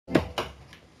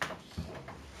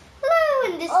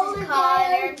this is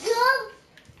Connor.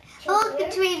 Welcome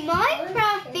to a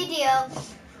Minecraft video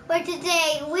where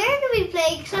today we're going to be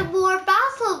playing some more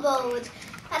battle mode.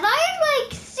 And I am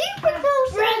like super close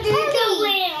to the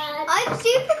telly. I'm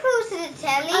super close to the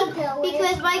telly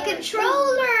because my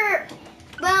controller,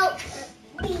 well,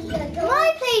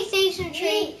 my PlayStation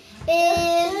 3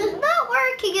 is not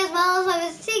working as well as I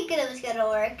was thinking it was going to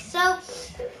work. So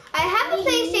I have a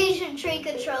PlayStation 3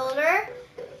 controller,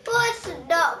 but it's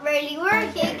not really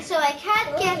working, so I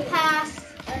can't get past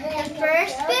the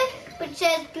first bit, which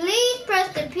says please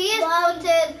press the PS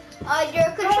button on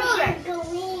your controller.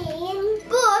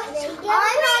 But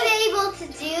I'm not able to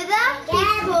do that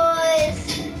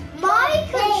because my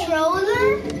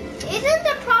controller isn't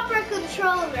the proper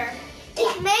controller.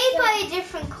 It's made by a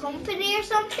different company or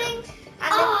something, and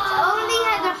it only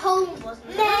has a home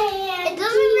button. It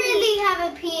doesn't really have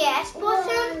a PS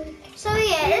button. So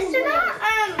yeah, it's not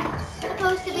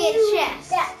supposed to be a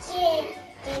chest.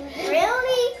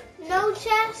 Really? No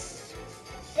chest?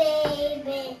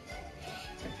 Baby.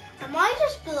 Am I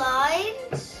just blind?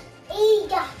 Is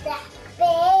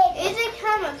it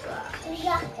camouflage?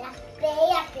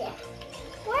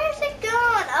 Where's it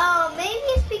gone? Oh, maybe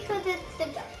it's because it's the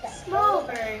small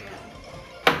version.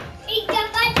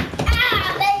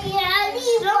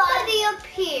 Somebody up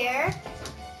here.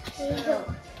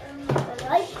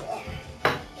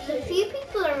 There's a few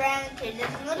people around here.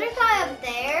 There's another guy up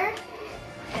there.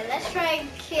 Okay, let's try and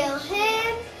kill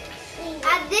him.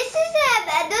 And this is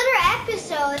another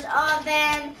episode of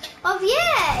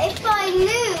yeah, if I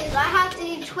lose, I have to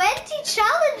do 20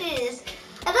 challenges.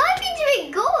 And I've been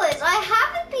doing good. I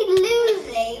haven't been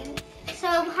losing, so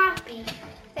I'm happy.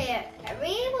 There, are we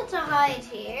able to hide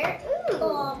here?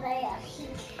 Ooh.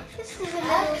 This is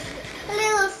a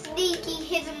little sneaky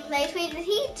hidden place. Wait, did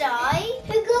he die?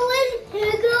 Who's going?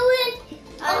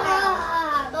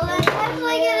 Oh, well, then how do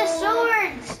I get a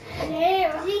sword?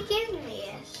 Did he give me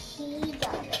it? He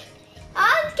does.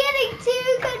 I'm getting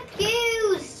too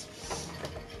confused.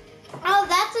 Oh,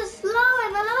 that's a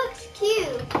slime. That looks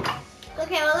cute.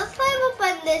 Okay, well, let's climb up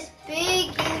on this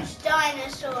big, huge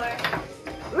dinosaur.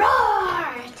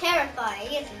 Roar! Terrifying,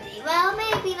 isn't he? Well,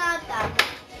 maybe not that much.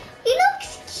 He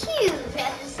looks cute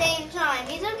at the same time.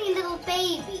 He's only a little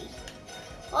baby.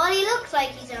 Well, he looks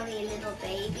like he's only a little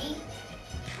baby.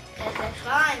 There's a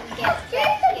climb. There's the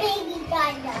baby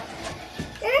dinosaur.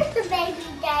 There's the baby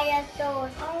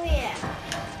dinosaur. Oh, yeah.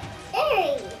 There he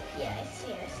is. Yeah, I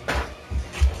see.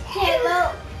 Okay,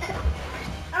 well,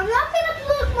 I'm not going to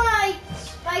plug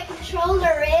my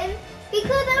controller in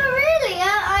because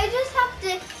I just have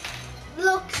to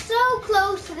look so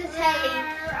close to the telly.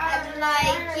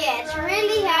 And yeah, it's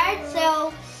really hard,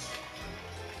 so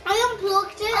I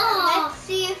unplugged it and let's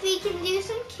see if we can do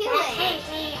some killing.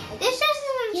 This just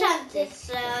is enchanted,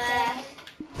 so I'm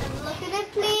looking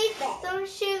at, please, don't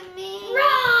shoot me.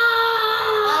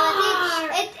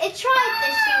 It tried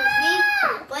to shoot me,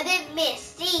 but it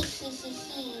missed.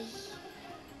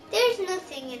 There's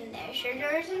nothing in there. Sure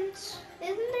there isn't? Isn't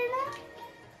there not?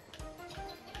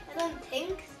 I don't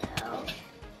think so.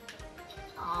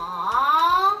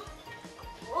 Aww.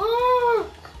 Ooh.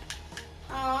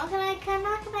 Oh, can I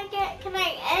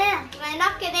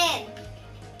not get in?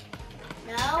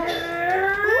 No?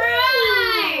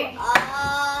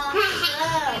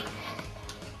 Awesome.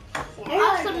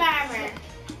 Awesome armor.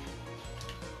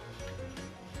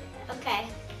 Okay.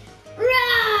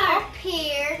 Up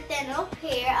here, then up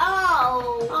here.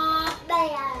 Oh.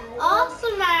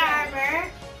 Awesome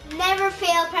armor. Never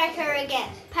fail parkour again.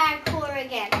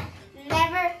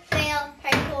 Never fail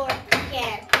parkour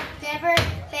again. Never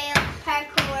fail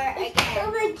parkour again. How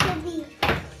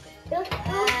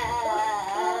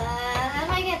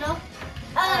do I get up?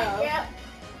 Oh, yep.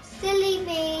 Silly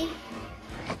me.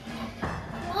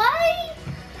 Why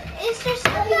is there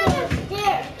something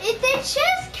there? It's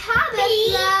just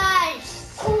camouflage.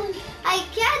 I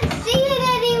can't see it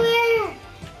anywhere.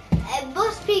 It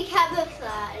must be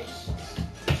camouflage.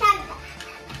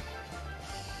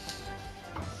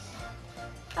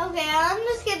 Okay, I'm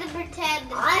just gonna pretend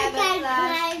it's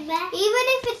camouflage. Even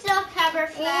if it's not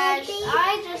camouflage,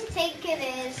 I just think it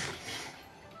is.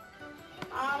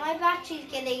 Oh, my battery's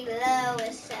getting low,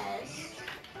 it says.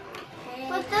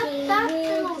 But that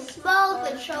little small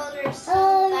controller is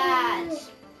so bad.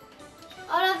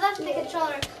 Oh no, that's the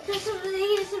controller. There's something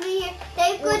here.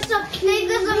 They've got some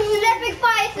epic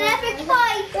fight.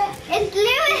 It's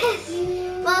Lewis.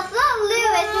 Well, it's not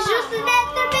Lewis, it's just an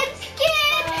Enderman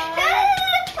skin. No.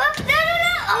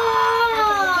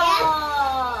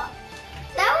 Oh,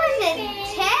 that was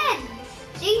intense.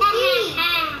 GG.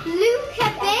 Luke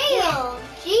Bale.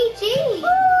 GG.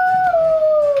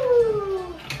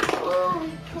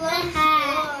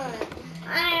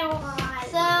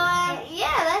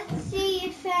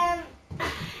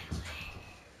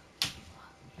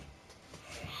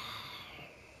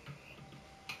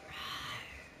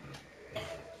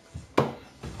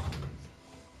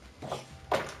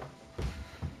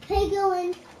 I go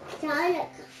in toilet.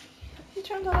 You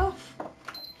turned that off.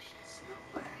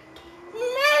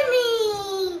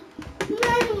 Mommy!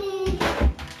 Mommy!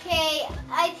 Okay,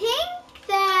 I think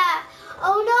that.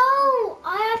 Oh no!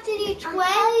 I have to do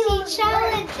 20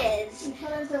 challenges. How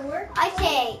does it work?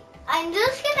 Okay, I'm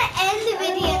just gonna end the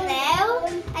video now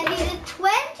and do the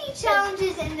 20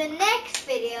 challenges in the next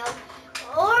video,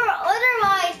 or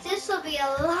otherwise this will be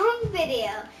a long video.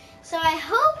 So I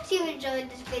hope you enjoyed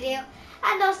this video,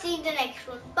 and I'll see you in the next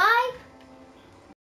one. Bye!